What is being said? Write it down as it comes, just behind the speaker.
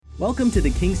Welcome to the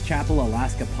Kings Chapel,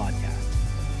 Alaska podcast.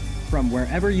 From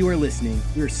wherever you are listening,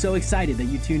 we are so excited that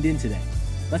you tuned in today.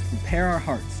 Let's prepare our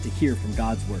hearts to hear from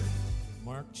God's Word.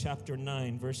 Mark chapter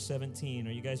 9, verse 17.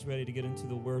 Are you guys ready to get into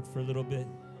the Word for a little bit?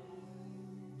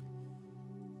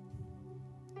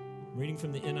 Reading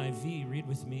from the NIV, read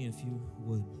with me if you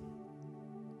would.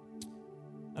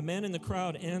 A man in the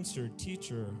crowd answered,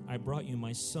 "Teacher, I brought you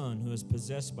my son, who is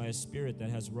possessed by a spirit that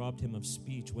has robbed him of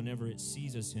speech. Whenever it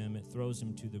seizes him, it throws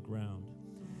him to the ground.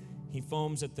 He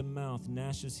foams at the mouth,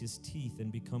 gnashes his teeth,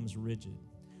 and becomes rigid.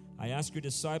 I asked your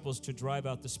disciples to drive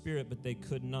out the spirit, but they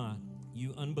could not."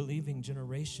 "You unbelieving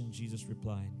generation," Jesus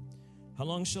replied. "How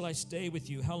long shall I stay with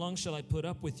you? How long shall I put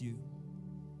up with you?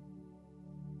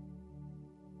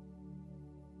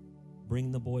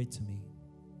 Bring the boy to me."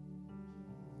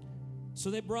 So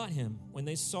they brought him. When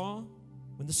the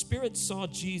spirit saw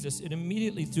Jesus, it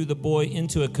immediately threw the boy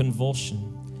into a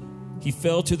convulsion. He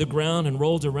fell to the ground and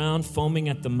rolled around, foaming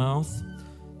at the mouth.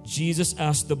 Jesus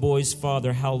asked the boy's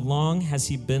father, "How long has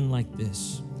he been like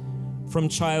this?" "From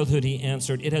childhood," he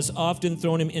answered. "It has often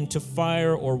thrown him into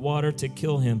fire or water to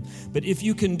kill him. But if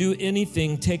you can do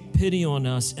anything, take pity on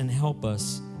us and help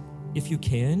us." "If you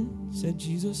can," said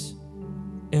Jesus,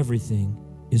 "everything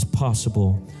is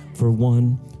possible for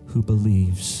one who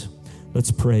believes."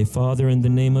 Let's pray. Father, in the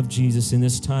name of Jesus, in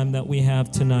this time that we have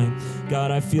tonight,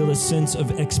 God, I feel a sense of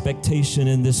expectation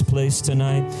in this place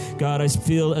tonight. God, I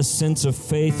feel a sense of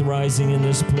faith rising in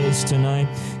this place tonight.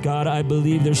 God, I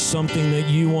believe there's something that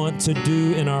you want to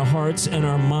do in our hearts and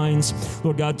our minds,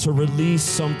 Lord God, to release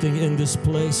something in this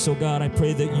place. So God, I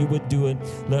pray that you would do it.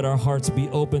 Let our hearts be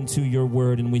open to your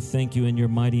word, and we thank you in your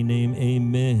mighty name.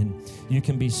 Amen. You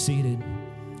can be seated.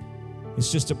 It's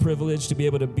just a privilege to be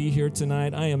able to be here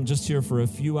tonight. I am just here for a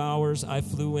few hours. I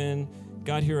flew in,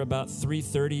 got here about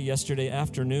 3:30 yesterday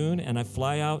afternoon, and I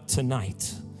fly out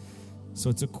tonight. So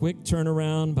it's a quick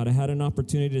turnaround, but I had an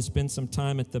opportunity to spend some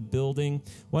time at the building.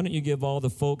 Why don't you give all the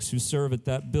folks who serve at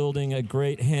that building a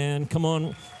great hand? Come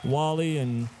on, Wally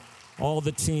and all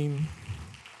the team.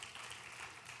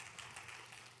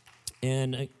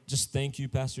 And just thank you,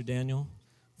 Pastor Daniel,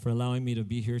 for allowing me to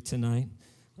be here tonight.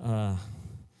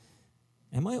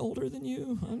 Am I older than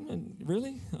you?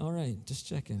 Really? All right, just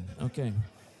checking. Okay.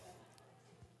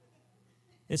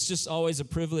 It's just always a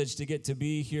privilege to get to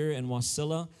be here in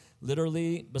Wasilla.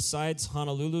 Literally, besides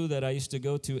Honolulu that I used to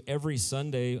go to every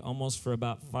Sunday almost for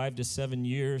about 5 to 7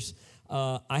 years,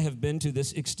 I have been to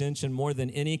this extension more than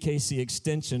any KC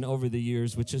extension over the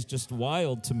years, which is just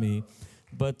wild to me.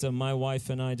 But my wife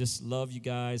and I just love you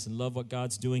guys and love what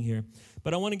God's doing here.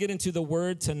 But I want to get into the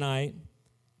Word tonight.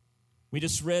 We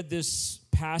just read this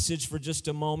passage for just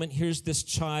a moment. Here's this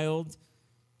child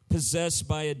possessed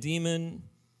by a demon,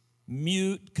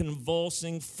 mute,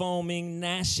 convulsing, foaming,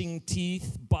 gnashing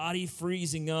teeth, body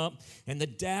freezing up. And the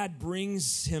dad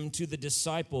brings him to the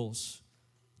disciples,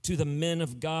 to the men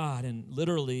of God, and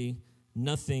literally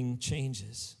nothing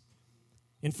changes.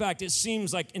 In fact, it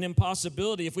seems like an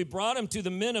impossibility. If we brought him to the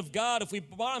men of God, if we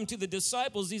brought him to the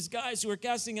disciples, these guys who are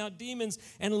casting out demons,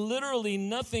 and literally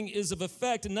nothing is of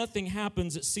effect and nothing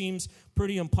happens, it seems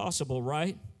pretty impossible,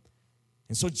 right?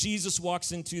 And so Jesus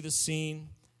walks into the scene,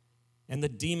 and the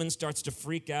demon starts to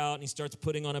freak out, and he starts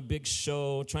putting on a big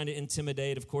show, trying to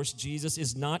intimidate. Of course, Jesus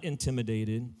is not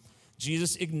intimidated.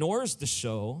 Jesus ignores the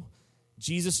show.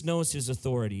 Jesus knows his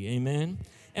authority, amen?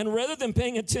 And rather than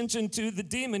paying attention to the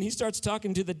demon, he starts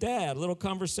talking to the dad, a little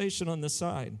conversation on the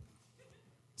side.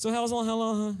 "So how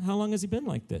long has he been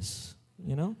like this?"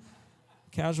 You know?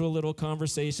 Casual little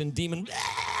conversation, demon,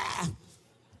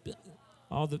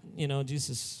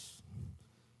 Jesus.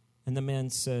 And the man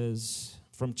says,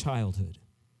 "From childhood."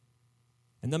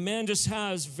 And the man just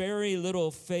has very little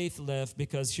faith left,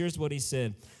 because here's what he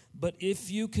said: "But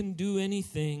if you can do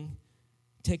anything,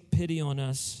 take pity on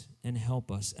us and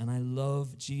help us." And I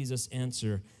love Jesus'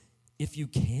 answer. If you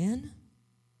can?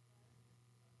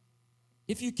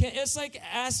 If you can. It's like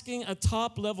asking a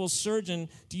top-level surgeon,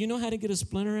 "Do you know how to get a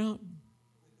splinter out?"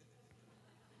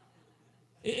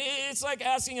 It's like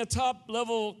asking a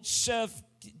top-level chef,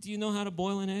 "Do you know how to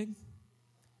boil an egg?"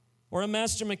 Or a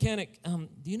master mechanic,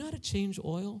 "Do you know how to change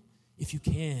oil?" If you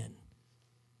can.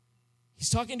 He's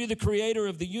talking to the creator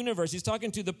of the universe. He's talking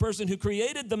to the person who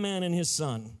created the man and his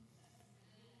son.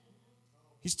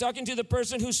 He's talking to the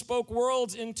person who spoke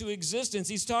worlds into existence.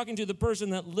 He's talking to the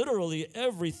person that literally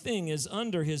everything is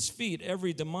under his feet,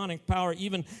 every demonic power,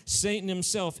 even Satan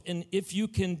himself. And if you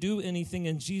can do anything,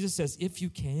 and Jesus says, if you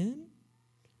can.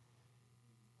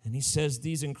 And he says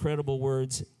these incredible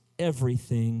words,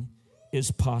 everything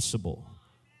is possible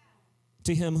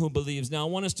to him who believes. Now, I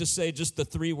want us to say just the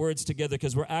three words together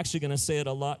because we're actually going to say it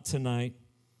a lot tonight.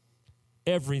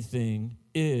 everything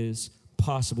is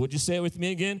possible. Would you say it with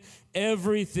me again?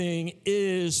 Everything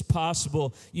is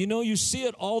possible. You know, you see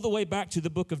it all the way back to the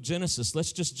book of Genesis.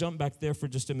 Let's just jump back there for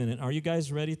just a minute. Are you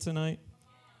guys ready tonight?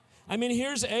 I mean,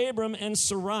 here's Abram and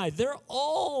Sarai. They're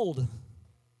old.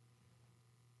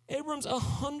 Abram's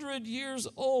 100 years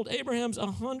old. Abraham's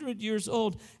 100 years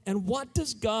old. And what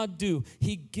does God do?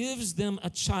 He gives them a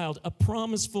child, a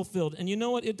promise fulfilled. And you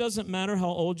know what? It doesn't matter how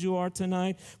old you are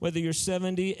tonight, whether you're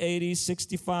 70, 80,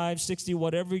 65, 60,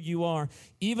 whatever you are.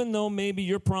 Even though maybe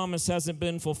your promise hasn't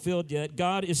been fulfilled yet,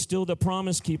 God is still the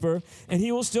promise keeper, and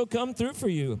he will still come through for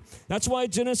you. That's why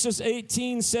Genesis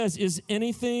 18 says, is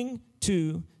anything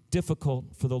too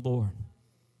difficult for the Lord?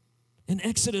 In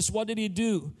Exodus, what did he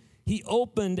do? He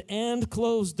opened and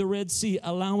closed the Red Sea,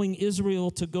 allowing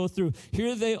Israel to go through.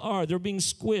 Here they are. They're being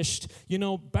squished,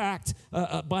 backed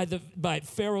by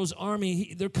Pharaoh's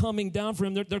army. They're coming down for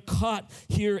him. They're caught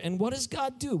here. And what does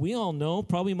God do? We all know,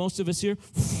 probably most of us here,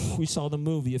 we saw the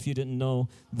movie if you didn't know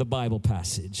the Bible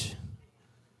passage.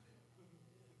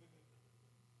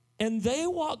 And they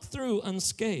walked through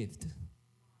unscathed.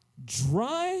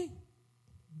 Dry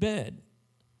bed.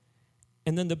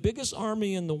 And then the biggest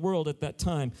army in the world at that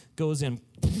time goes in,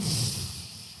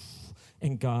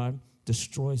 and God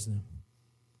destroys them.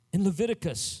 In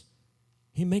Leviticus,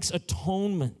 he makes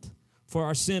atonement for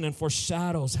our sin and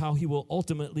foreshadows how he will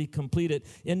ultimately complete it.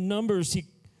 In Numbers,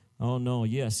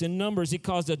 in Numbers, he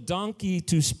caused a donkey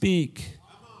to speak.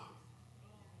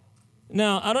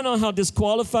 Now, I don't know how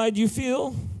disqualified you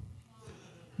feel,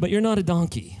 but you're not a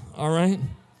donkey, all right?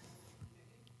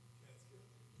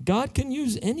 God can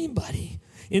use anybody.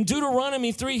 In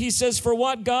Deuteronomy 3, he says, for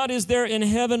what God is there in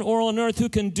heaven or on earth who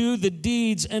can do the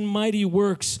deeds and mighty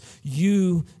works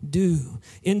you do.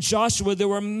 In Joshua, there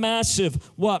were massive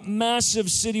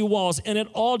city walls, and it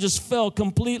all just fell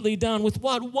completely down with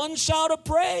what? One shout of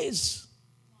praise.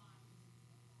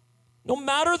 No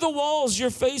matter the walls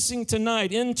you're facing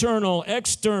tonight, internal,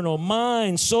 external,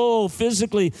 mind, soul,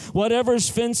 physically, whatever's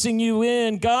fencing you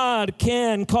in, God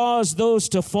can cause those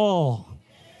to fall.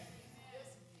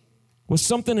 With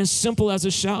something as simple as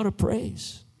a shout of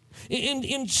praise.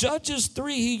 In Judges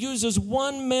 3, he uses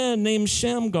one man named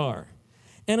Shamgar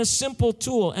and a simple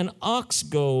tool, an ox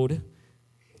goad,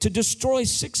 to destroy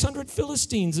 600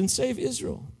 Philistines and save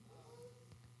Israel.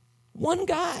 One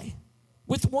guy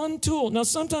with one tool. Now,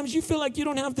 sometimes you feel like you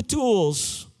don't have the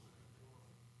tools.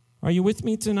 Are you with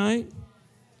me tonight?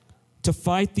 To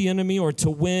fight the enemy or to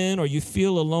win, or you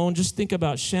feel alone, just think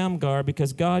about Shamgar,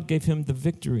 because God gave him the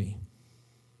victory.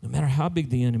 No matter how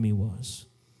big the enemy was.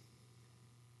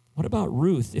 What about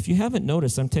Ruth? If you haven't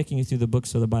noticed, I'm taking you through the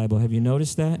books of the Bible. Have you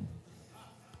noticed that?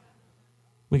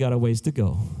 We got a ways to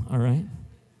go, all right?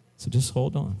 So just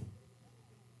hold on.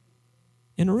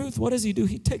 In Ruth, what does he do?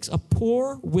 He takes a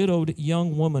poor, widowed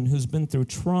young woman who's been through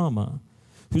trauma,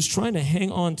 who's trying to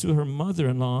hang on to her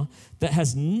mother-in-law that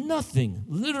has nothing,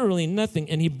 literally nothing,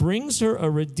 and he brings her a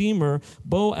redeemer,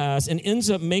 Boaz, and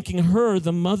ends up making her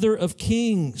the mother of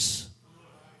kings.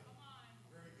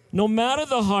 No matter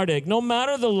the heartache, no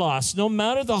matter the loss, no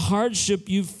matter the hardship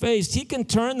you've faced, he can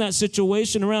turn that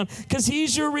situation around because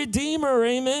he's your redeemer,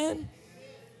 amen?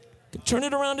 He can turn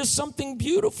it around to something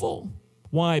beautiful.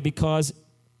 Why? Because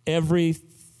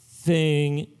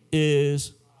everything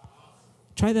is...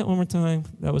 Try that one more time.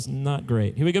 That was not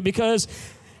great. Here we go. Because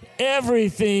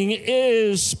everything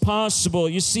is possible.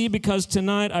 You see, because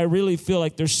tonight I really feel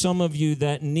like there's some of you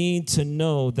that need to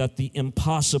know that the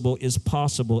impossible is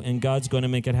possible and God's going to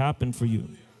make it happen for you.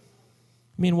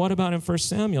 I mean, what about in 1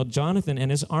 Samuel? Jonathan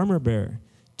and his armor bearer.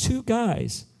 2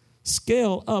 guys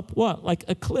scale up what? Like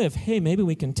a cliff. Hey, maybe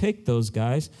we can take those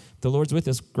guys. The Lord's with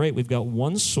us. Great. We've got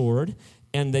one sword.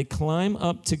 And they climb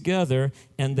up together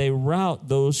and they rout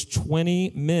those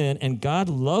 20 men. And God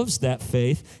loves that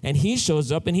faith. And he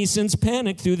shows up and he sends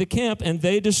panic through the camp and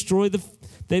they destroy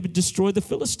the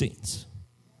Philistines.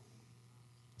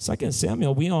 2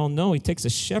 Samuel, we all know, he takes a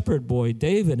shepherd boy,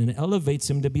 David, and elevates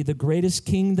him to be the greatest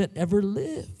king that ever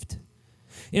lived.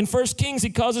 In 1 Kings, he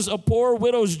causes a poor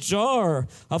widow's jar,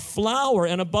 a flour,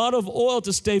 and a bottle of oil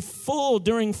to stay full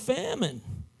during famine.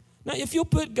 Now, if you'll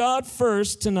put God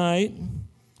first tonight,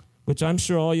 which I'm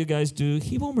sure all you guys do,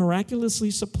 he will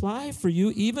miraculously supply for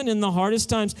you even in the hardest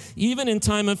times, even in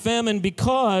time of famine,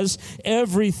 because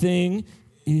everything's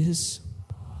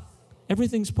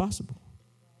possible.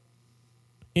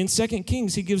 In 2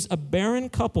 Kings, he gives a barren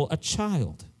couple a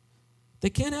child. They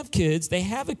can't have kids. They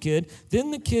have a kid.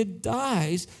 Then the kid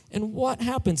dies, and what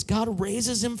happens? God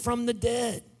raises him from the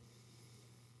dead.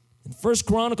 In 1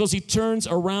 Chronicles, he turns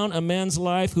around a man's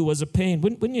life who was a pain.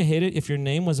 Wouldn't you hate it if your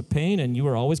name was a pain and you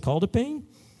were always called a pain?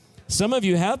 Some of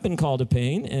you have been called to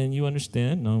pain, and you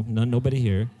understand. No, nobody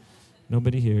here.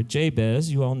 Nobody here. Jabez,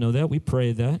 you all know that. We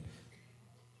pray that.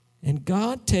 And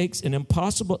God takes an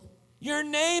impossible... Your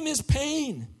name is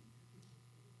pain.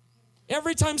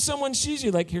 Every time someone sees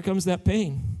you, like, here comes that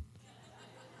pain.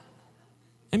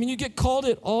 I mean, you get called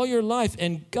it all your life.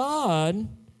 And God,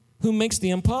 who makes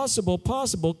the impossible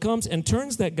possible, comes and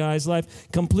turns that guy's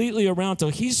life completely around till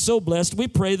he's so blessed, we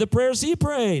pray the prayers he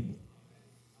prayed.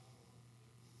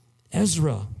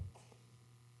 Ezra.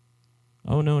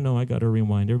 Oh, no, I got to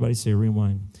rewind. Everybody say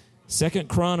rewind. 2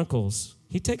 Chronicles.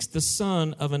 He takes the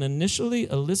son of an initially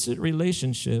illicit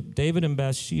relationship, David and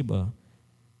Bathsheba,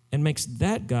 and makes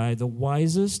that guy the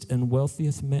wisest and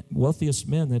wealthiest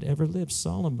man that ever lived,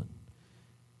 Solomon.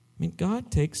 I mean,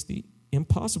 God takes the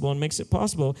impossible and makes it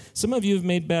possible. Some of you have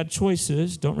made bad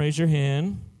choices. Don't raise your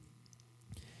hand.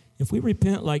 If we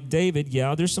repent like David,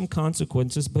 yeah, there's some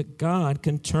consequences, but God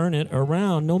can turn it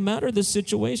around no matter the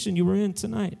situation you were in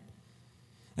tonight.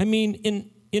 I mean,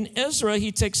 in Ezra,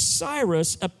 he takes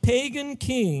Cyrus, a pagan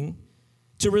king,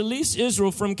 to release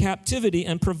Israel from captivity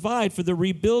and provide for the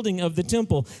rebuilding of the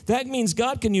temple. That means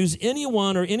God can use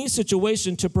anyone or any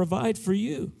situation to provide for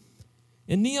you.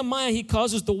 In Nehemiah, he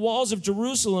causes the walls of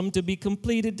Jerusalem to be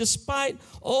completed despite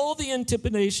all the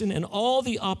intimidation and all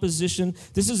the opposition.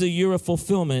 This is a year of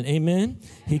fulfillment. Amen?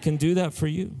 He can do that for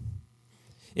you.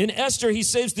 In Esther, he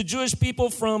saves the Jewish people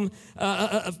from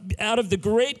out of the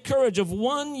great courage of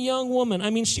one young woman. I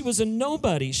mean, she was a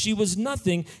nobody. She was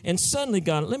nothing. And suddenly,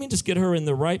 God, let me just get her in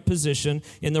the right position,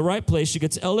 in the right place. She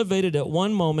gets elevated at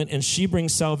one moment, and she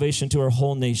brings salvation to her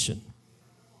whole nation.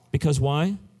 Because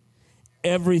why?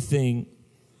 Everything.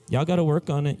 Y'all got to work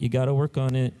on it. You got to work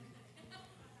on it.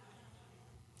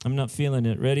 I'm not feeling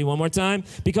it. Ready? One more time.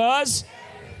 Because?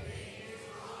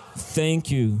 Thank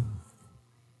you.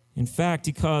 In fact,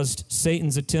 he caused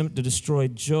Satan's attempt to destroy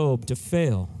Job to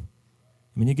fail.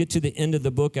 When you get to the end of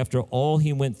the book, after all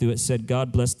he went through, it said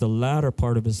God blessed the latter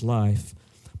part of his life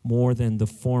more than the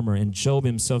former. And Job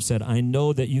himself said, I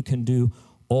know that you can do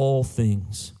all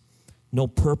things. No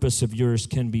purpose of yours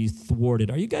can be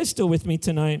thwarted. Are you guys still with me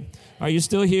tonight? Are you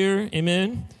still here?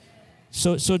 Amen?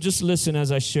 So just listen as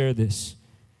I share this.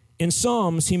 In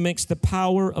Psalms, he makes the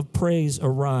power of praise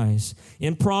arise.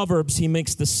 In Proverbs, he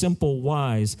makes the simple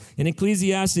wise. In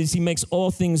Ecclesiastes, he makes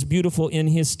all things beautiful in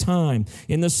his time.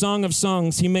 In the Song of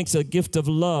Songs, he makes a gift of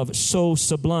love so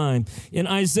sublime. In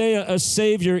Isaiah, a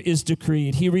Savior is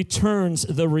decreed. He returns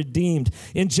the redeemed.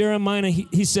 In Jeremiah,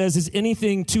 he says, is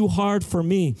anything too hard for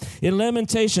me? In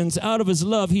Lamentations, out of his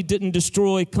love, he didn't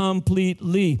destroy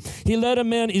completely. He let a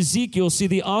man, Ezekiel, see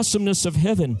the awesomeness of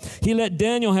heaven. He let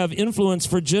Daniel have influence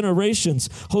for generations.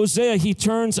 Hosea, he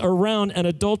turns around an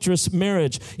adulterous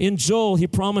marriage. In Joel, he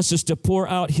promises to pour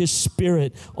out his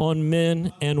spirit on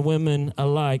men and women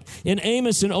alike. In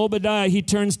Amos and Obadiah, he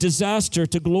turns disaster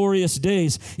to glorious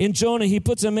days. In Jonah, he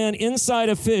puts a man inside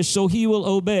a fish so he will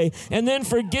obey, and then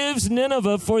forgives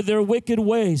Nineveh for their wicked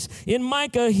ways. In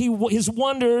Micah, his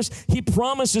wonders he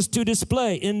promises to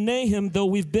display. In Nahum, though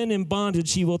we've been in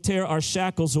bondage, he will tear our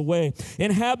shackles away.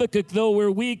 In Habakkuk, though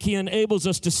we're weak, he enables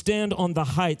us to stand on the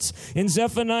heights. In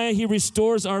Zephaniah, he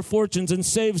restores our fortunes and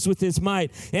saves with his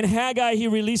might. In Haggai, he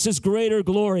releases greater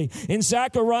glory. In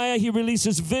Zechariah, he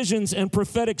releases visions and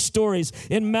prophetic stories.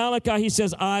 In Malachi, he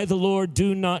says, I, the Lord,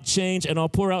 do not change, and I'll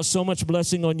pour out so much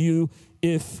blessing on you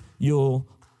if you'll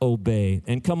obey.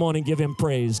 And come on and give him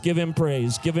praise, give him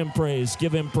praise, give him praise,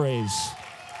 give him praise.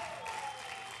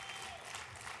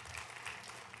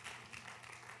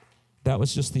 That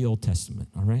was just the Old Testament,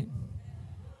 all right?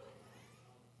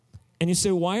 And you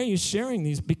say, why are you sharing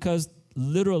these? Because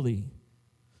literally,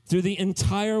 through the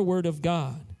entire Word of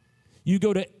God, you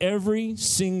go to every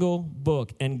single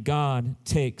book, and God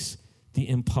takes the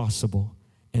impossible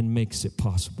and makes it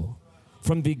possible.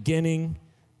 From beginning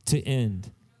to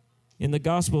end. In the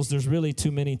Gospels, there's really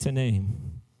too many to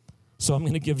name. So I'm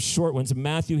going to give short ones.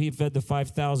 Matthew, he fed the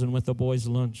 5,000 with a boy's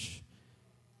lunch.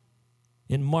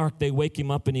 In Mark, they wake him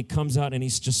up, and he comes out, and he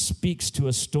just speaks to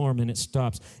a storm, and it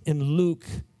stops. In Luke,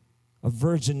 a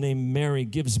virgin named Mary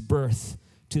gives birth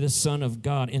to the Son of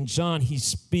God. In John, he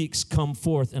speaks, come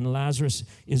forth, and Lazarus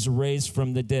is raised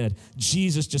from the dead.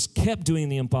 Jesus just kept doing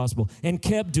the impossible and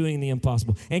kept doing the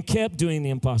impossible and kept doing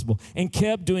the impossible and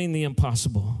kept doing the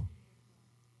impossible.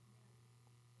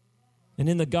 And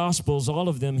in the Gospels, all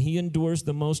of them, he endures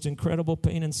the most incredible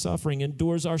pain and suffering,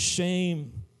 endures our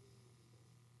shame,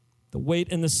 the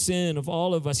weight and the sin of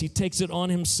all of us. He takes it on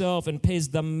himself and pays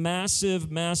the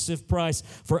massive, massive price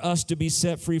for us to be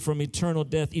set free from eternal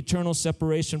death, eternal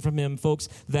separation from him. Folks,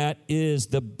 that is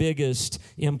the biggest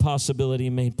impossibility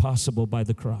made possible by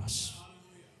the cross.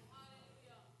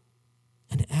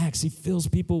 And Acts, he fills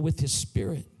people with his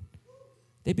Spirit.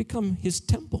 They become his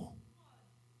temple.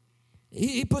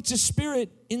 He puts his Spirit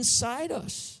inside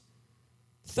us.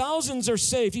 Thousands are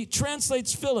saved. He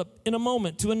translates Philip in a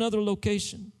moment to another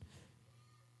location.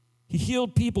 He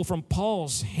healed people from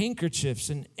Paul's handkerchiefs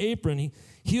and apron. He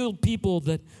healed people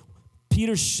that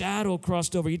Peter's shadow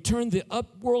crossed over. He turned the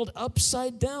world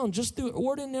upside down just through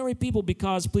ordinary people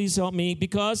because, please help me,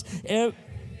 because...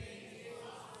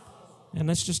 And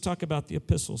let's just talk about the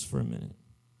epistles for a minute.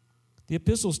 The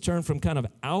epistles turn from kind of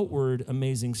outward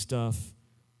amazing stuff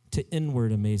to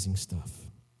inward amazing stuff.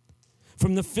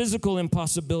 From the physical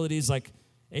impossibilities like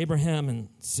Abraham and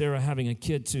Sarah having a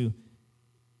kid to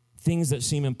things that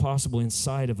seem impossible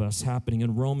inside of us happening.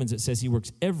 In Romans, it says he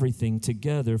works everything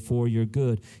together for your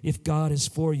good. If God is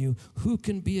for you, who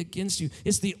can be against you?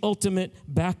 It's the ultimate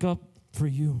backup for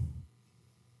you.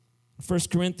 1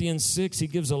 Corinthians 6, he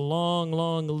gives a long,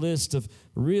 long list of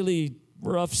really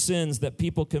rough sins that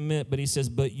people commit, but he says,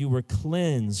 but you were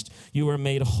cleansed, you were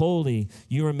made holy,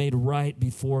 you were made right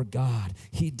before God.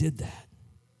 He did that.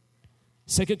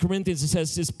 2 Corinthians, it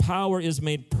says, his power is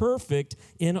made perfect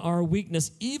in our weakness.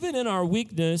 Even in our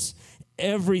weakness,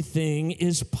 everything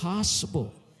is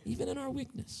possible. Even in our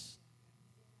weakness.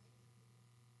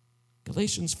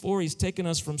 Galatians 4, he's taken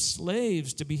us from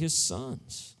slaves to be his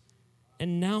sons.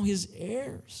 And now his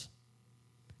heirs.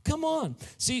 Come on.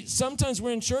 See, sometimes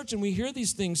we're in church and we hear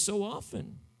these things so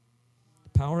often.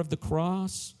 The power of the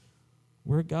cross.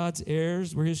 We're God's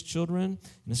heirs. We're his children.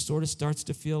 And it sort of starts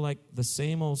to feel like the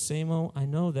same old, same old. I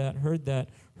know that, heard that.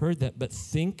 But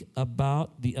think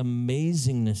about the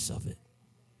amazingness of it.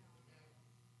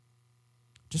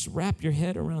 Just wrap your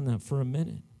head around that for a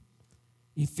minute.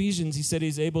 Ephesians, he said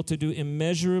he's able to do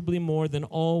immeasurably more than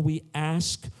all we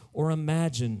ask or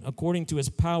imagine, according to his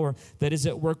power that is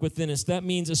at work within us. That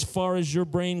means as far as your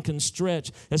brain can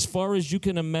stretch, as far as you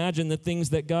can imagine the things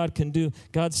that God can do,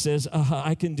 God says,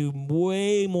 I can do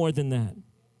way more than that.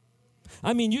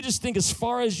 I mean, you just think as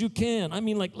far as you can. I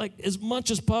mean, like as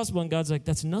much as possible. And God's like,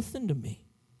 that's nothing to me.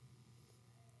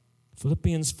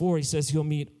 Philippians 4, he says he'll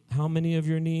meet how many of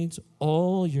your needs?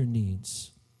 All your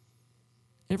needs.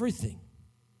 Everything.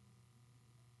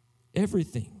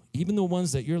 Everything. Even the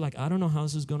ones that you're like, I don't know how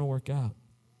this is going to work out.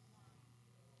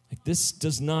 Like, this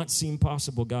does not seem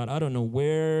possible, God. I don't know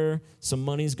where some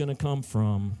money's going to come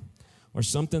from or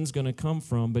something's going to come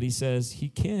from, but he says he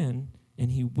can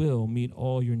and he will meet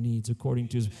all your needs according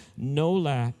to his no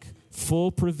lack, full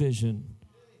provision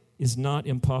is not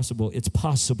impossible. It's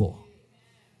possible.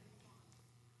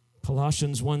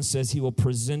 Colossians 1 says he will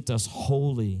present us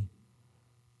holy,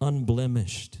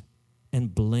 unblemished,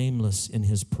 and blameless in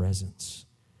his presence.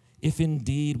 If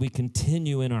indeed we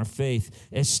continue in our faith,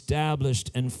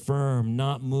 established and firm,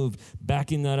 not moved.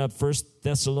 Backing that up, 1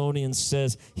 Thessalonians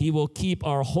says he will keep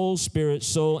our whole spirit,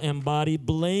 soul, and body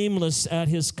blameless at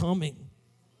his coming.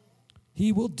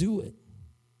 He will do it.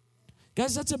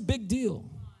 Guys, that's a big deal.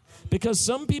 Because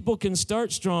some people can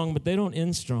start strong, but they don't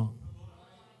end strong.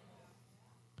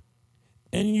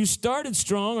 And you started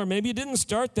strong, or maybe you didn't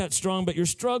start that strong, but you're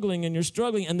struggling, and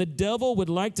the devil would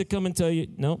like to come and tell you,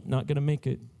 nope, not going to make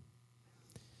it.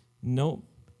 Nope,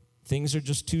 things are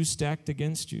just too stacked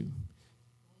against you.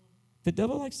 The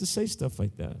devil likes to say stuff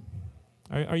like that.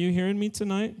 Are you hearing me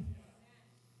tonight?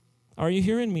 Are you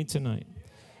hearing me tonight?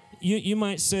 You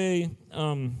might say,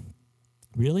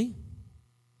 really?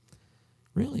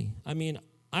 Really? I mean,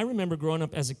 I remember growing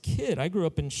up as a kid. I grew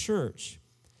up in church.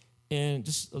 And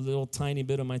just a little tiny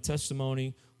bit of my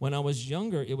testimony, when I was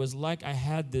younger, it was like I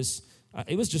had this,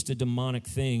 it was just a demonic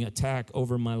thing, attack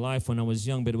over my life when I was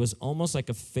young, but it was almost like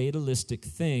a fatalistic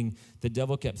thing the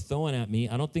devil kept throwing at me.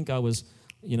 I don't think I was,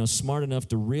 smart enough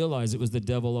to realize it was the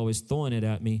devil always throwing it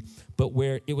at me, but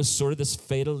where it was sort of this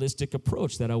fatalistic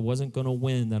approach that I wasn't going to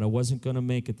win, that I wasn't going to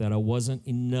make it, that I wasn't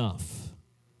enough.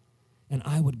 And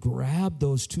I would grab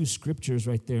those two scriptures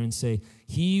right there and say,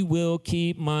 he will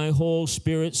keep my whole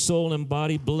spirit, soul, and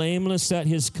body blameless at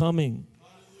his coming.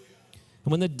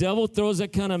 And when the devil throws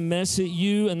that kind of mess at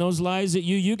you and those lies at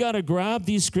you, you got to grab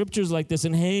these scriptures like this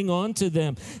and hang on to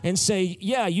them and say,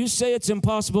 yeah, you say it's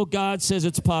impossible. God says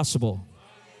it's possible.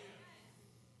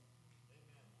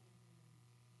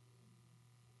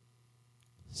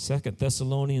 Second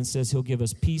Thessalonians says he'll give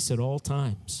us peace at all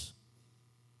times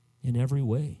in every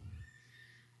way.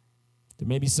 There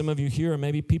may be some of you here or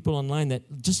maybe people online that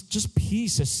just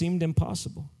peace has seemed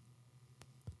impossible.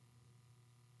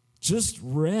 Just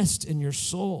rest in your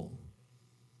soul.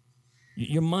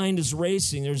 Your mind is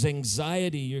racing. There's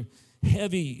anxiety. You're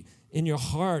heavy in your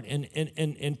heart.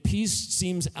 And peace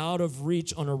seems out of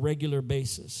reach on a regular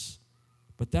basis.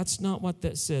 But that's not what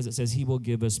that says. It says he will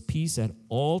give us peace at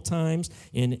all times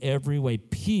in every way.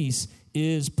 Peace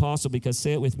is possible because,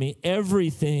 say it with me,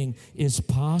 everything is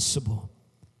possible.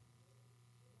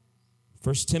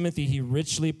 1 Timothy, he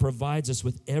richly provides us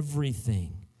with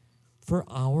everything for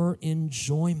our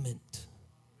enjoyment.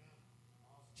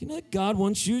 Do you know that God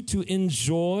wants you to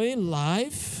enjoy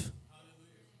life?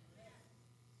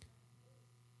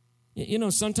 You know,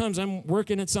 sometimes I'm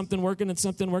working at something.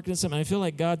 I feel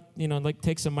like God, like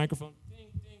takes a microphone, ding,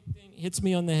 ding, ding, hits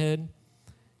me on the head.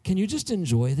 Can you just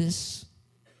enjoy this?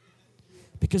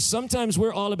 Because sometimes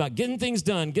we're all about getting things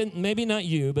done. Maybe not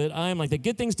you, but I'm like that.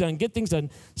 Get things done.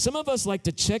 Some of us like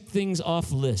to check things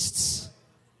off lists.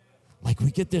 Like we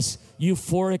get this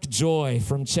euphoric joy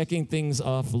from checking things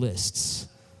off lists.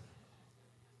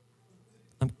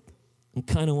 I'm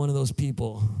kind of one of those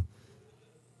people.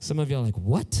 Some of you are like,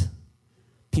 what?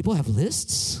 People have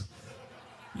lists?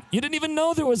 You didn't even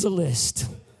know there was a list.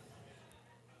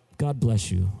 God bless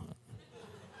you.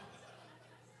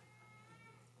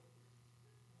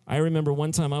 I remember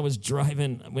one time I was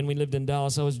driving, when we lived in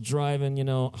Dallas, I was driving,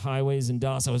 highways in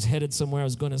Dallas. I was headed somewhere. I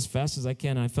was going as fast as I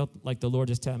can. And I felt like the Lord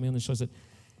just tapped me on the shoulder and said,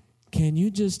 can you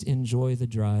just enjoy the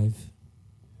drive?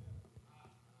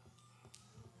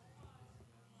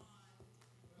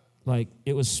 Like,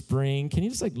 it was spring. Can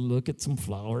you just, look at some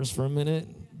flowers for a minute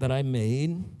that I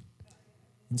made?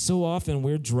 And so often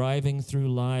we're driving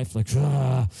through life like,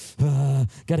 got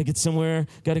to get somewhere,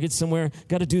 got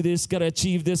to do this, got to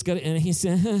achieve this, and he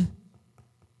said,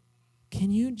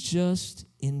 can you just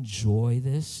enjoy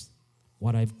this?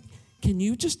 Can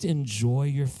you just enjoy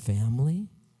your family?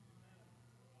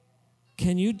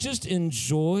 Can you just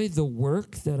enjoy the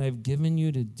work that I've given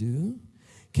you to do?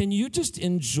 Can you just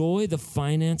enjoy the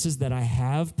finances that I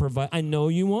have provided? I know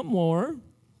you want more.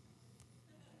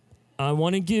 I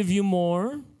want to give you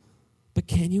more, but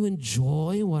can you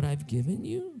enjoy what I've given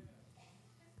you?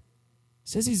 It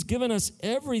says he's given us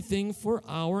everything for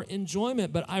our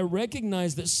enjoyment, but I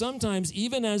recognize that sometimes,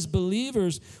 even as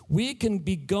believers, we can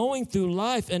be going through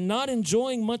life and not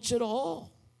enjoying much at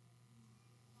all.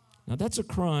 Now, that's a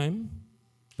crime,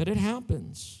 but it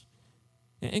happens.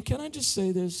 And can I just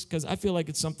say this, because I feel like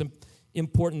it's something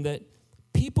important, that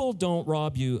people don't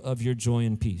rob you of your joy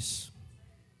and peace.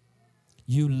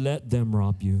 You let them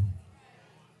rob you.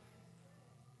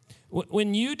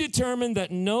 When you determine that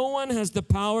no one has the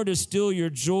power to steal your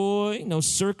joy, no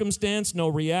circumstance, no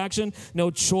reaction,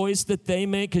 no choice that they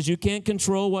make, because you can't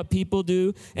control what people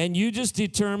do, and you just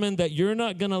determine that you're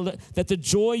not going to that the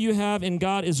joy you have in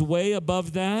God is way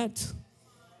above that,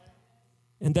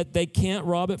 and that they can't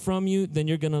rob it from you, then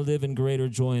you're going to live in greater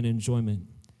joy and enjoyment.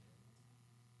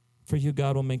 For you,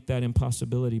 God will make that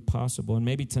impossibility possible. And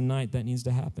maybe tonight that needs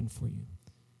to happen for you.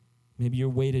 Maybe you're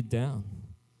weighted down.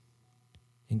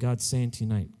 And God's saying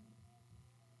tonight,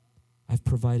 I've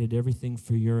provided everything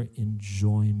for your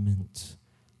enjoyment.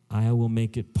 I will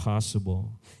make it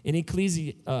possible. In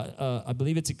I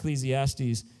believe it's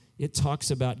Ecclesiastes, it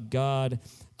talks about God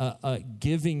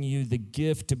giving you the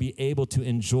gift to be able to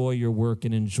enjoy your work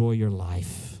and enjoy your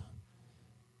life.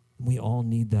 We all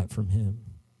need that from him.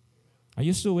 Are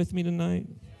you still with me tonight?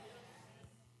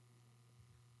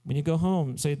 When you go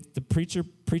home, say, the preacher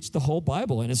preached the whole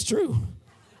Bible, and it's true.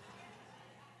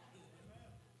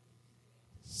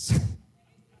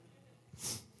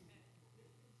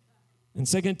 And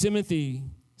 2 Timothy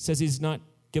says he's not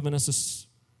given us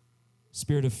a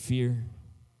spirit of fear.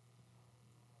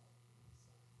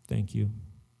 Thank you.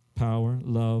 Power,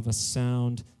 love, a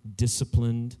sound,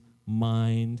 disciplined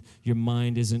mind. Your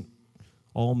mind isn't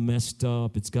all messed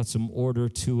up. It's got some order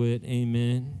to it.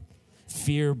 Amen.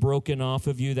 Fear broken off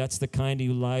of you. That's the kind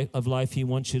of life he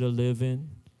wants you to live in.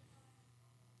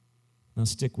 Now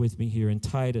stick with me here. In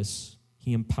Titus,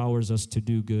 he empowers us to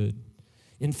do good.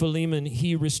 In Philemon,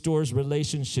 he restores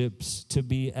relationships to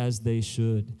be as they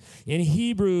should. In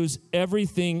Hebrews,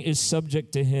 everything is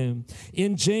subject to him.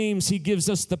 In James, he gives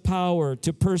us the power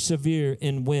to persevere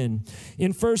and win.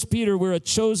 In 1 Peter, we're a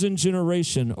chosen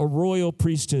generation, a royal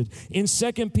priesthood. In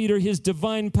 2 Peter, his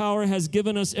divine power has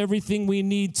given us everything we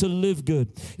need to live good.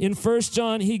 In 1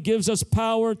 John, he gives us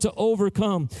power to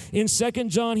overcome. In 2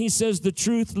 John, he says the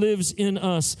truth lives in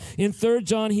us. In 3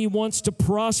 John, he wants to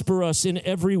prosper us in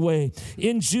every way.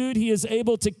 In Jude, he is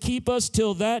able to keep us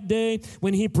till that day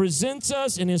when he presents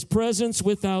us in his presence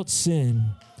without sin.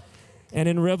 And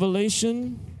in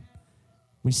Revelation,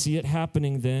 we see it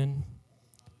happening then,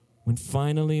 when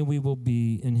finally we will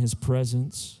be in his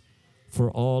presence for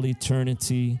all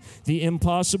eternity. The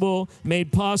impossible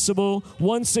made possible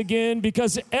once again,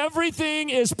 because everything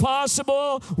is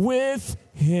possible with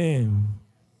him.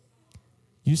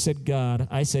 You said God,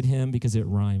 I said him because it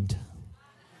rhymed.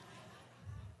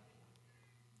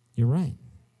 You're right.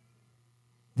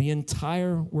 The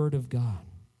entire Word of God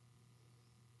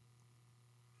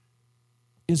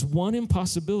is one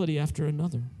impossibility after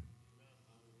another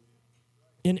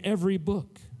in every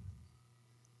book.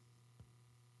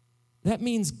 That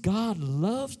means God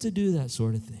loves to do that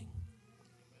sort of thing,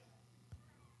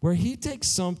 where he takes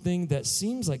something that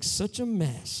seems like such a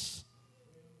mess.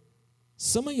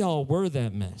 Some of y'all were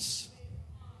that mess.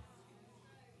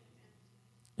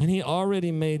 And he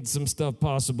already made some stuff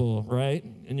possible, right,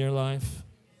 in your life.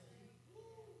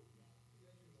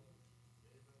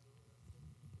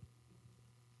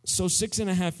 So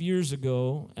 6.5 years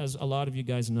ago, as a lot of you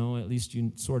guys know, at least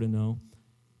you sort of know,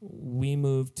 we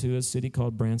moved to a city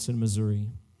called Branson,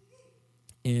 Missouri.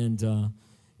 And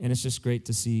it's just great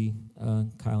to see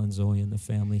Kyle and Zoe and the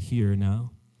family here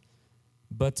now.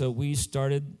 But we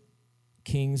started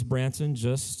King's Branson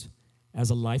just as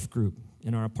a life group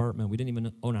in our apartment. We didn't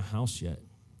even own a house yet.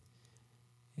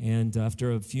 And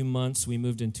after a few months, we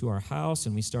moved into our house,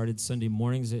 and we started Sunday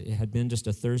mornings. It had been just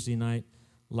a Thursday night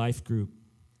life group.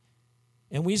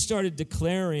 And we started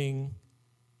declaring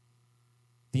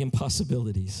the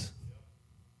impossibilities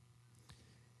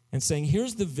and saying,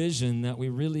 here's the vision that we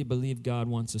really believe God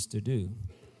wants us to do.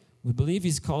 We believe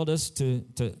he's called us to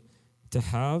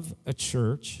have a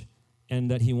church, and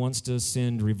that he wants to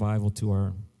send revival to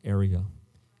our area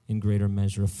in greater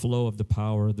measure, a flow of the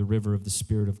power, the river of the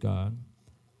Spirit of God.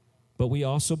 But we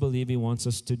also believe he wants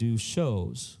us to do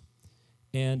shows.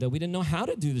 And we didn't know how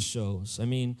to do the shows. I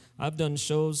mean, I've done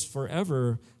shows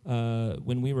forever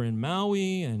when we were in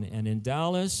Maui and in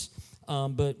Dallas.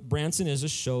 But Branson is a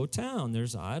show town.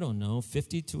 There's,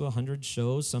 50 to 100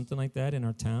 shows, something like that in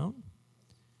our town.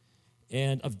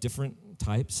 And of different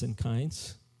types and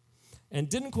kinds. And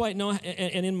didn't quite know.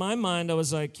 And in my mind, I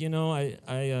was like,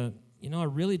 I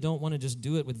really don't want to just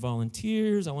do it with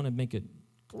volunteers. I want to make it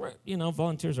great.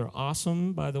 Volunteers are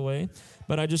awesome, by the way.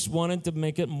 But I just wanted to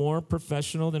make it more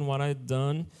professional than what I'd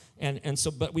done. And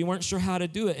so, but we weren't sure how to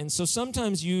do it. And so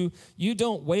sometimes you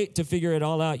don't wait to figure it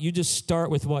all out. You just start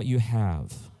with what you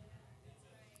have.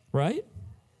 Right?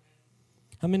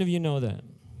 How many of you know that?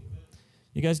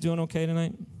 You guys doing okay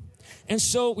tonight? And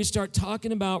so we start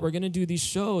talking about we're going to do these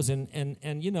shows. And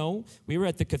we were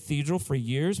at the cathedral for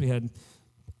years. We had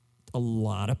a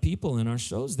lot of people in our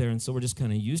shows there. And so we're just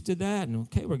kind of used to that. And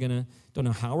okay, don't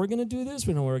know how we're going to do this.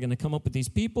 We know we're going to come up with these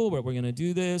people, but we're going to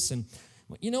do this. And,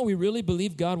 we really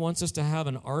believe God wants us to have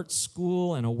an art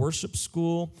school and a worship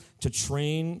school to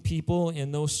train people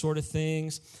in those sort of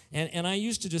things. And I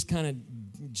used to just kind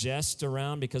of jest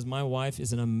around because my wife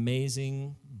is an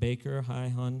amazing baker. Hi,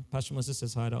 hon. Pastor Melissa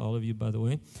says hi to all of you, by the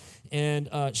way. And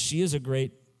she is a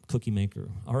great cookie maker,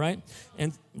 all right?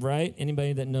 And, right,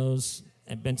 anybody that knows,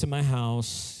 I've been to my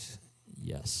house,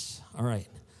 yes, all right.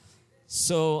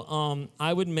 So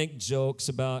I would make jokes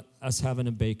about us having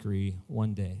a bakery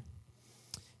one day.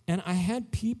 And I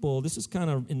had people, this is kind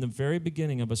of in the very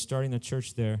beginning of us starting the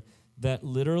church there, that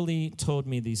literally told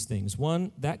me these things.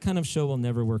 One, that kind of show will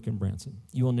never work in Branson.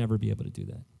 You will never be able to do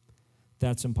that.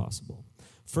 That's impossible.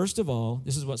 First of all,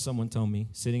 this is what someone told me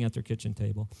sitting at their kitchen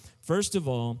table. First of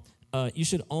all, you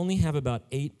should only have about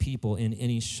 8 people in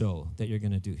any show that you're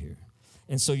going to do here.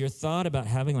 And so your thought about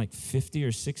having like 50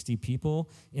 or 60 people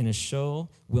in a show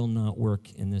will not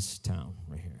work in this town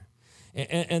right here.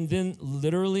 And then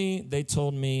literally they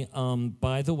told me,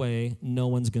 by the way, no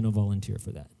one's going to volunteer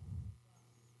for that.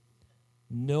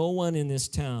 No one in this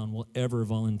town will ever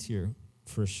volunteer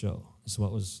for a show, is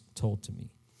what was told to me.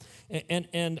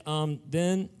 And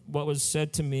then what was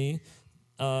said to me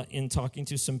in talking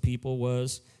to some people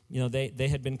was, they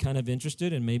had been kind of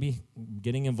interested in maybe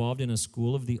getting involved in a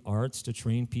school of the arts to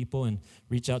train people and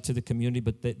reach out to the community,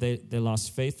 but they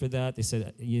lost faith for that. They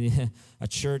said, a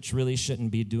church really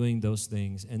shouldn't be doing those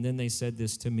things. And then they said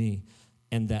this to me,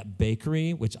 and that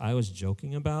bakery, which I was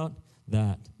joking about,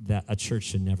 that a church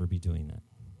should never be doing that.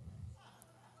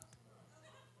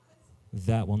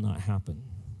 That will not happen.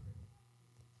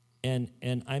 And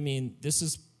I mean, this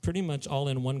is pretty much all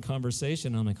in one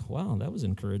conversation. I'm like, wow, that was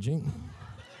encouraging.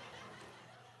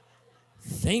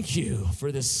 Thank you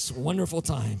for this wonderful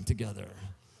time together.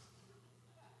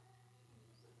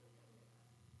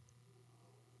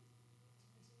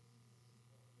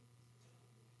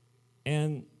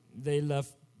 And they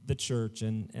left the church,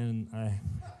 and I...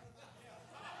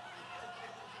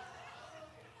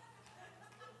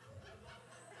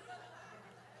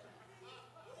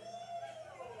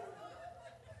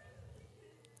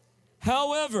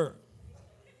 However,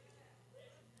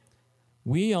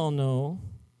 we all know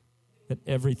that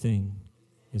everything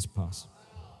is possible.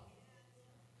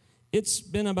 It's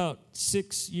been about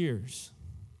 6 years.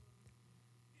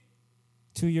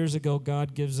 2 years ago,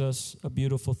 God gives us a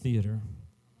beautiful theater.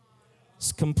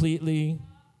 It's completely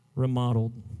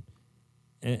remodeled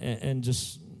and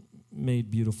just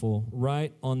made beautiful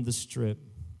right on the Strip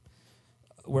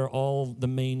where all the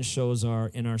main shows are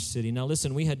in our city. Now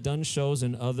listen, we had done shows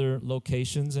in other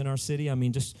locations in our city. I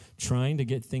mean, just trying to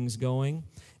get things going.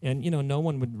 And, no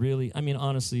one would really,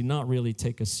 honestly, not really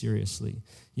take us seriously.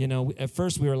 At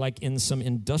first we were like in some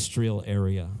industrial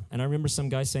area. And I remember some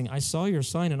guy saying, I saw your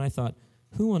sign and I thought,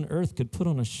 who on earth could put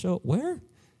on a show? Where?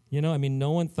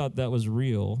 No one thought that was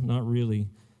real, not really.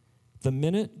 The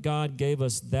minute God gave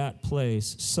us that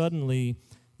place, suddenly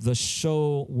the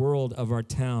show world of our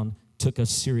town took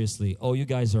us seriously. Oh, you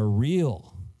guys are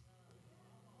real.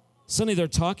 Suddenly they're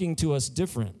talking to us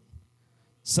different.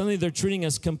 Suddenly they're treating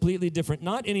us completely different.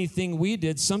 Not anything we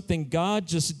did, something God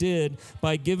just did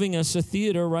by giving us a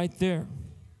theater right there.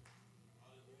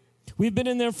 We've been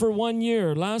in there for 1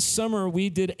 year. Last summer, we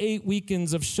did 8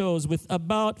 weekends of shows with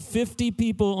about 50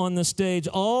 people on the stage,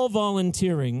 all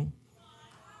volunteering.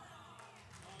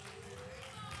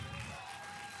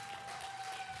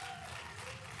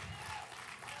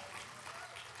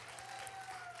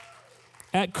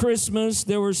 At Christmas,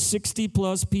 there were 60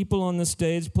 plus people on the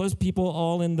stage, plus people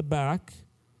all in the back.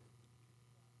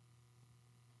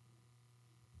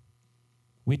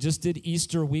 We just did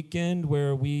Easter weekend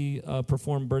where we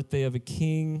performed Birthday of a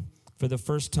King for the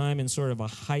first time in sort of a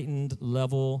heightened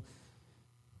level,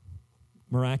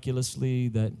 miraculously,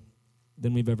 than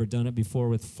we've ever done it before,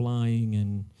 with flying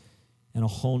and a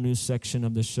whole new section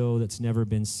of the show that's never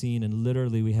been seen. And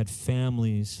literally we had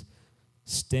families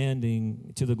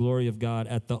standing to the glory of God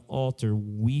at the altar,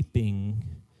 weeping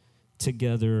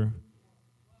together.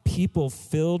 People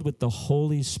filled with the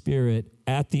Holy Spirit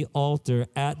at the altar,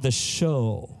 at the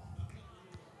show.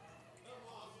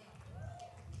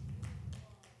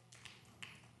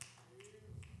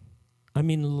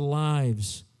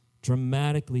 Lives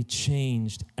dramatically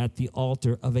changed at the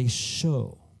altar of a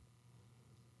show.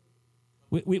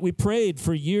 We prayed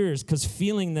for years because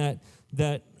feeling that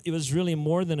it was really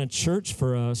more than a church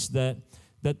for us, that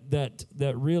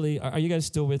really, are you guys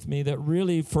still with me? That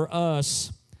really for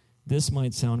us, this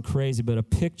might sound crazy, but a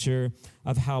picture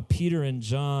of how Peter and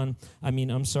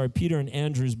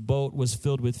Andrew's boat was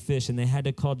filled with fish, and they had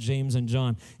to call James and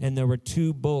John, and there were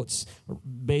 2 boats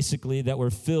basically that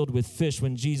were filled with fish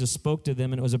when Jesus spoke to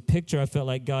them, and it was a picture I felt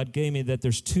like God gave me that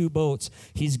there's 2 boats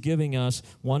he's giving us.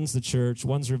 One's the church,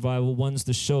 one's revival, one's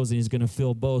the shows, and he's going to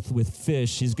fill both with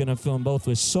fish. He's going to fill them both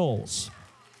with souls.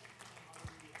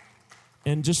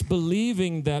 And just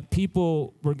believing that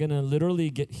people were going to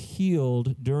literally get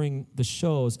healed during the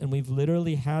shows. And we've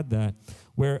literally had that,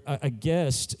 where a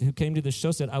guest who came to the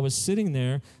show said, I was sitting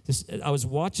there, I was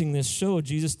watching this show,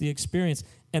 Jesus the Experience,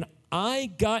 and I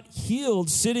got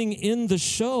healed sitting in the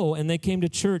show. And they came to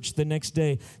church the next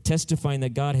day testifying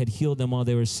that God had healed them while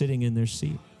they were sitting in their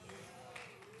seat.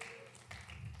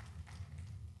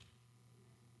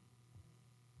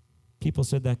 People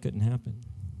said that couldn't happen.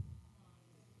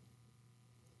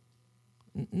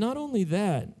 Not only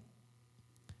that,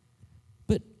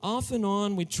 but off and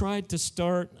on we tried to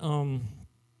start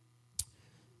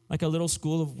like a little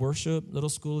school of worship, little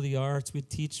school of the arts. We'd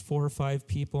teach 4 or 5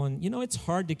 people. And, it's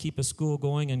hard to keep a school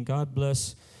going. And God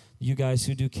bless you guys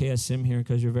who do KSM here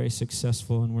because you're very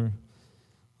successful and we're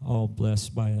all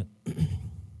blessed by it.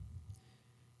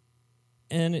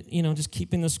 And, just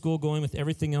keeping the school going with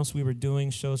everything else we were doing,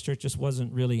 Shows Church just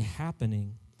wasn't really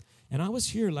happening. And I was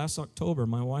here last October,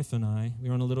 my wife and I. We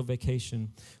were on a little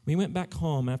vacation. We went back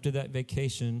home after that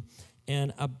vacation,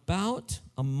 and about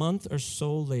a month or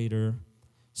so later,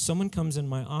 someone comes in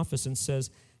my office and says,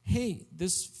 hey,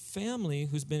 this family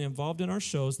who's been involved in our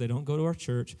shows, they don't go to our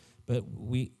church, but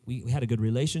we had a good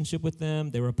relationship with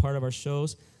them. They were a part of our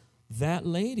shows. That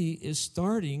lady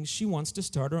she wants to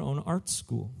start her own art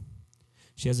school.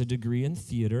 She has a degree in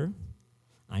theater.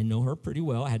 I know her pretty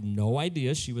well. I had no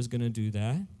idea she was going to do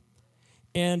that.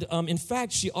 And in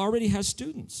fact, she already has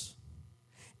students.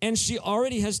 And she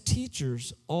already has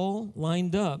teachers all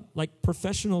lined up, like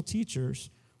professional teachers,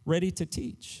 ready to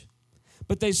teach.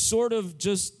 But they sort of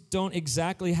just don't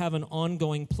exactly have an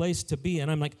ongoing place to be.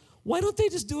 And I'm like, why don't they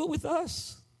just do it with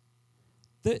us?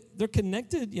 They're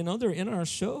connected, they're in our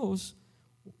shows.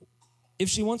 If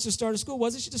she wants to start a school, why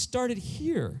doesn't she just start it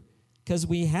here? Because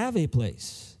we have a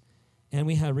place and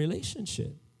we have a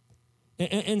relationship.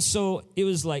 And so it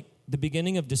was like, the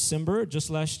beginning of December, just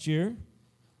last year.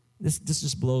 This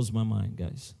just blows my mind,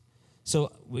 guys.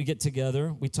 So we get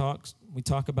together, we talk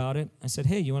about it. I said,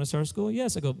 hey, you want to start a school?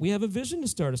 Yes. I go, we have a vision to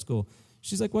start a school.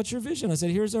 She's like, what's your vision? I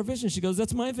said, here's our vision. She goes,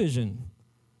 that's my vision.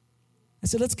 I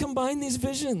said, let's combine these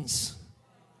visions.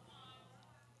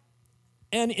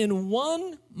 And in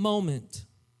one moment,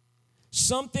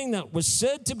 something that was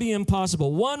said to be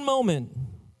impossible, one moment,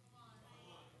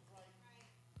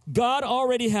 God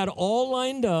already had all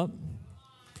lined up.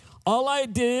 All I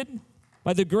did,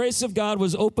 by the grace of God,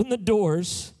 was open the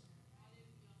doors.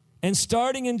 And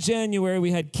starting in January,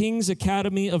 we had King's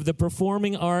Academy of the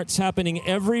Performing Arts happening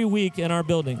every week in our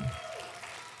building.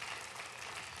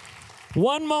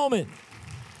 One moment.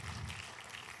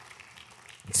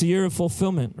 It's a year of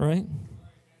fulfillment, right?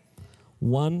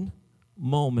 One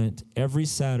moment every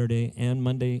Saturday and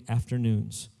Monday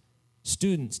afternoons.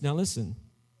 Students, now listen,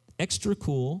 extra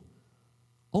cool,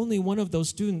 only one of those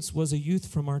students was a youth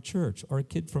from our church or a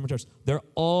kid from our church. They're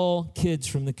all kids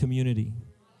from the community.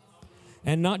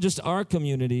 And not just our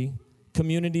community,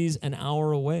 communities an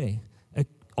hour away,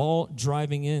 all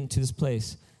driving into this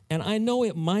place. And I know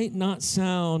it might not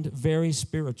sound very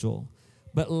spiritual,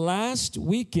 but last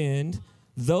weekend,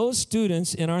 those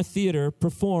students in our theater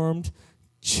performed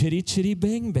Chitty Chitty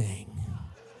Bang Bang.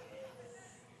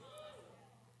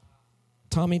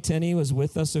 Tommy Tenney was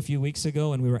with us a few weeks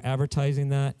ago, and we were advertising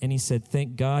that, and he said,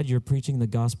 thank God you're preaching the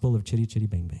gospel of Chitty Chitty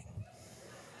Bang Bang.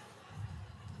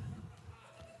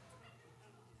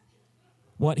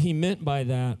 What he meant by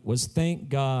that was, thank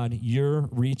God you're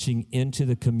reaching into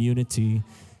the community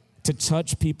to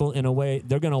touch people in a way.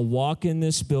 They're going to walk in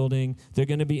this building. They're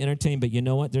going to be entertained. But you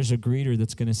know what? There's a greeter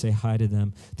that's going to say hi to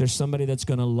them. There's somebody that's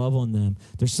going to love on them.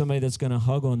 There's somebody that's going to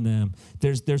hug on them.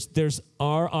 There's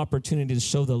our opportunity to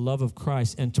show the love of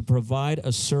Christ and to provide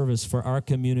a service for our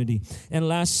community. And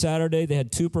last Saturday, they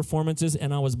had 2 performances,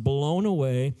 and I was blown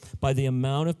away by the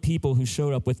amount of people who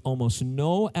showed up with almost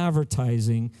no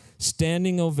advertising,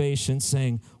 standing ovation,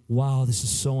 saying, wow, this is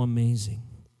so amazing.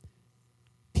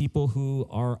 People who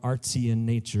are artsy in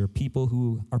nature, people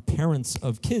who are parents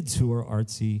of kids who are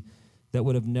artsy that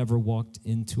would have never walked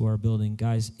into our building.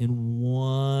 Guys, in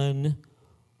one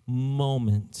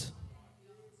moment,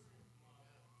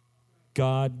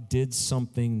 God did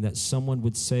something that someone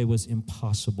would say was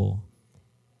impossible.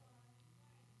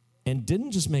 And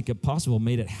didn't just make it possible,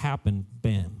 made it happen,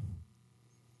 bam.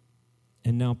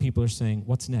 And now people are saying,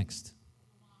 what's next?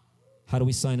 How do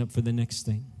we sign up for the next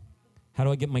thing? How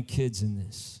do I get my kids in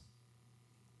this?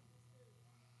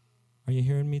 Are you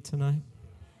hearing me tonight?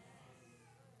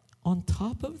 On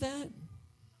top of that,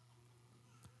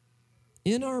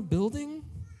 in our building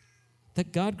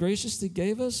that God graciously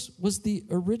gave us was the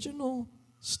original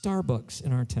Starbucks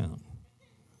in our town.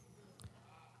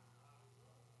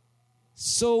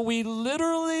 So we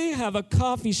literally have a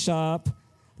coffee shop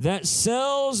that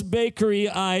sells bakery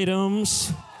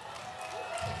items.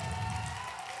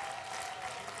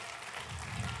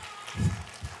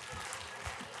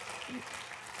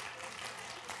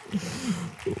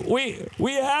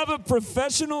 We have a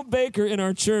professional baker in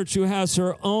our church who has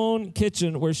her own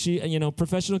kitchen where she,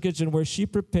 professional kitchen where she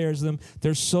prepares them.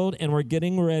 They're sold, and we're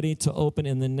getting ready to open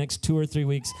in the next 2 or 3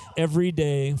 weeks every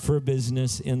day for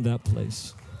business in that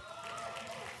place.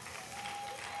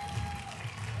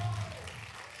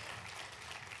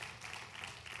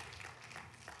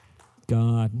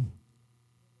 God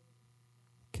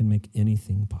can make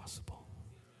anything possible.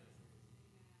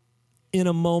 In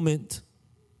a moment.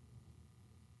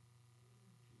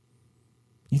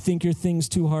 You think your thing's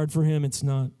too hard for him? It's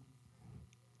not.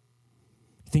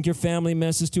 You think your family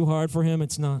mess is too hard for him?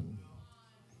 It's not.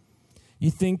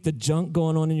 You think the junk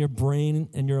going on in your brain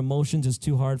and your emotions is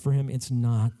too hard for him? It's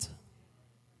not.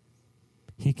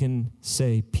 He can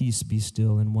say, peace be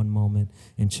still in one moment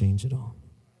and change it all.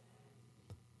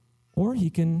 Or he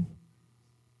can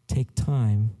take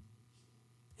time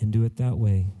and do it that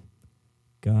way.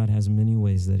 God has many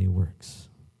ways that he works.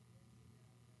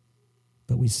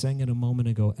 But we sang it a moment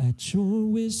ago, at your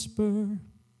whisper,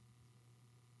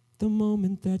 the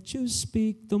moment that you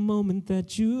speak, the moment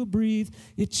that you breathe,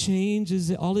 it changes.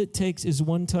 All it takes is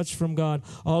one touch from God.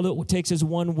 All it takes is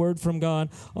one word from God.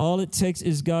 All it takes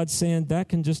is God saying, that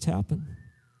can just happen.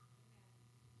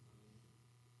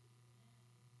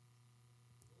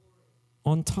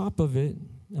 On top of it,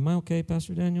 am I okay,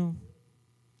 Pastor Daniel?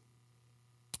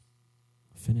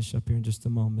 I'll finish up here in just a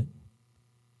moment.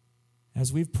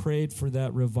 As we've prayed for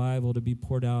that revival to be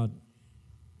poured out,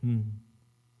 in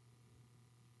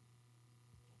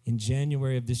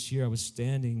January of this year, I was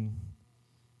standing.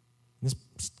 This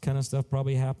kind of stuff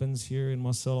probably happens here in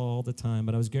Wasilla all the time,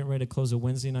 but I was getting ready to close a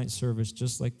Wednesday night service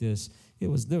just like this. There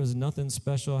was nothing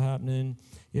special happening.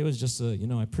 It was just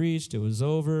I preached, it was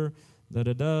over,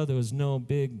 there was no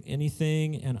big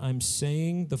anything, and I'm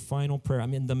saying the final prayer.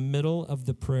 I'm in the middle of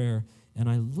the prayer, and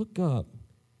I look up,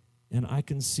 and I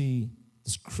can see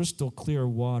this crystal clear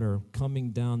water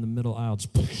coming down the middle aisle.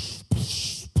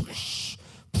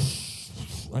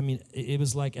 I mean, it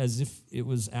was like as if it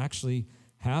was actually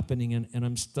happening, and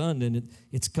I'm stunned, and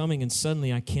it's coming, and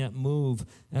suddenly I can't move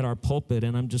at our pulpit,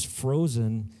 and I'm just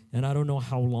frozen, and I don't know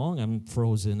how long I'm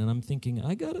frozen, and I'm thinking,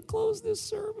 I got to close this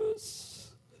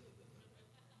service,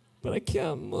 but I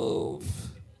can't move.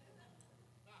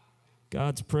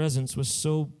 God's presence was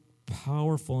so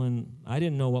powerful, and I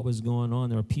didn't know what was going on.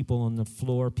 There were people on the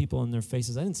floor, people on their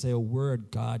faces. I didn't say a word.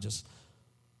 God just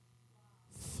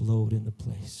flowed into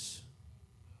place.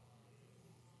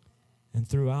 And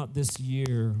throughout this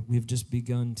year, we've just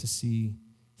begun to see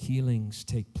healings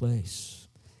take place.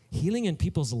 Healing in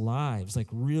people's lives, like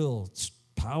real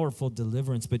powerful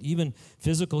deliverance, but even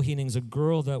physical healings. A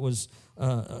girl that was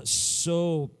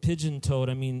so pigeon-toed,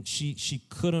 I mean, she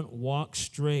couldn't walk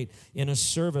straight. In a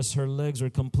service, her legs were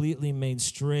completely made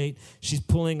straight. She's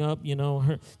pulling up,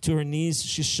 her to her knees.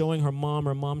 She's showing her mom.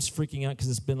 Her mom's freaking out because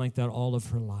it's been like that all of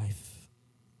her life.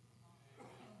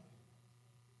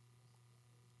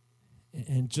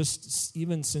 And just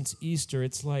even since Easter,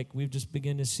 it's like we've just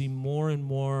begun to see more and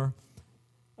more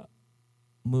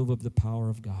move of the power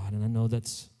of God. And I know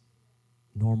that's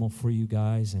normal for you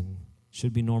guys and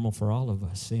should be normal for all of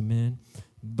us. Amen.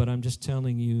 But I'm just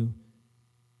telling you,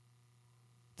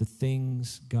 the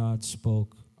things God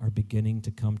spoke are beginning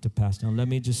to come to pass. Now, let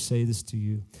me just say this to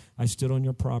you. I stood on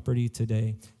your property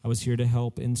today. I was here to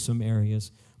help in some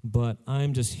areas. But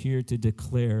I'm just here to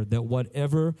declare that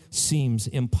whatever seems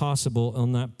impossible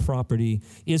on that property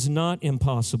is not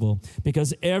impossible,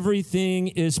 because everything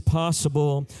is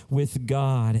possible with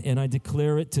God. And I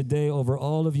declare it today over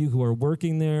all of you who are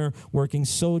working there, working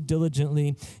so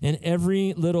diligently, and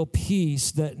every little piece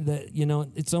that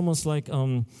it's almost like,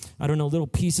 little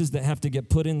pieces that have to get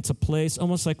put into place,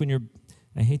 almost like when you're,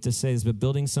 I hate to say this, but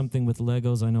building something with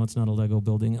Legos. I know it's not a Lego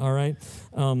building, all right?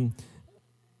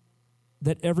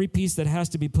 That every piece that has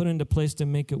to be put into place to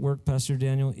make it work, Pastor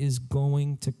Daniel, is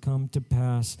going to come to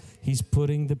pass. He's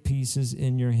putting the pieces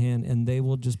in your hand, and they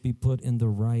will just be put in the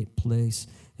right place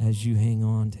as you hang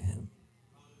on to him.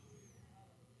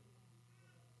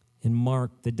 In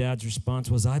Mark, the dad's response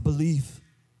was, I believe.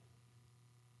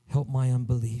 Help my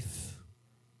unbelief.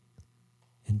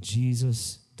 And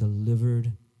Jesus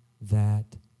delivered that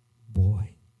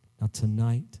boy. Now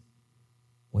tonight,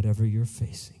 whatever you're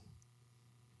facing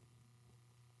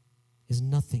is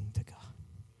nothing to God.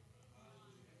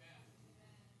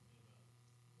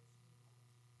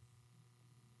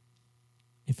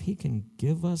 If he can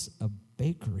give us a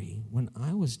bakery when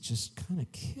I was just kind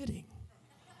of kidding,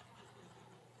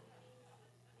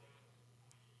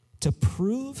 to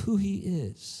prove who he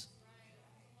is,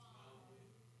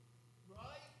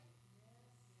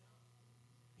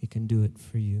 he can do it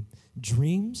for you.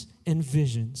 Dreams and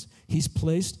visions he's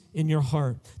placed in your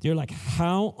heart. You're like,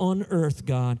 how on earth,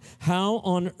 God? How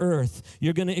on earth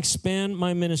you're going to expand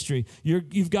my ministry?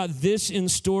 You've got this in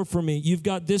store for me. You've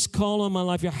got this call on my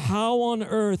life. How on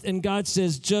earth? And God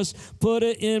says, just put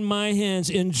it in my hands.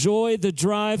 Enjoy the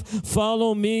drive.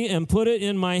 Follow me and put it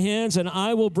in my hands, and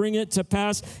I will bring it to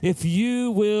pass if you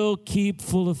will keep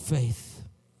full of faith.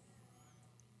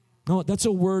 Oh, that's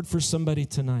a word for somebody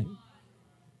tonight.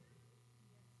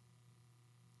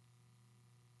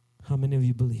 How many of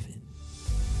you believe it?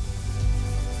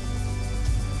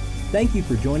 Thank you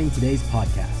for joining today's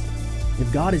podcast.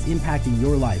 If God is impacting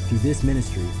your life through this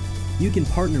ministry, you can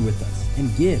partner with us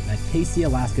and give at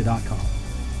kcalaska.com.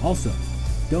 Also,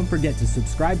 don't forget to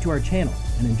subscribe to our channel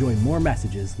and enjoy more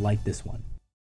messages like this one.